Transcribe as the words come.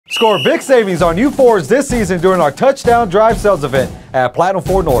Score big savings on new Fords this season during our Touchdown Drive sales event at Platinum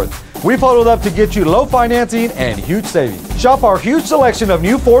Ford North. We've huddled up to get you low financing and huge savings. Shop our huge selection of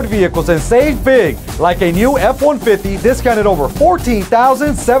new Ford vehicles and save big, like a new F-150 discounted over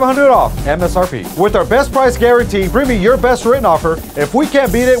 $14,700 off MSRP. With our best price guarantee, bring me your best written offer. If we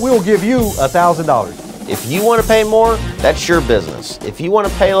can't beat it, we will give you $1,000. If you want to pay more, that's your business. If you want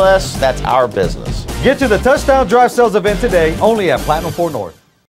to pay less, that's our business. Get to the Touchdown Drive sales event today, only at Platinum Ford North.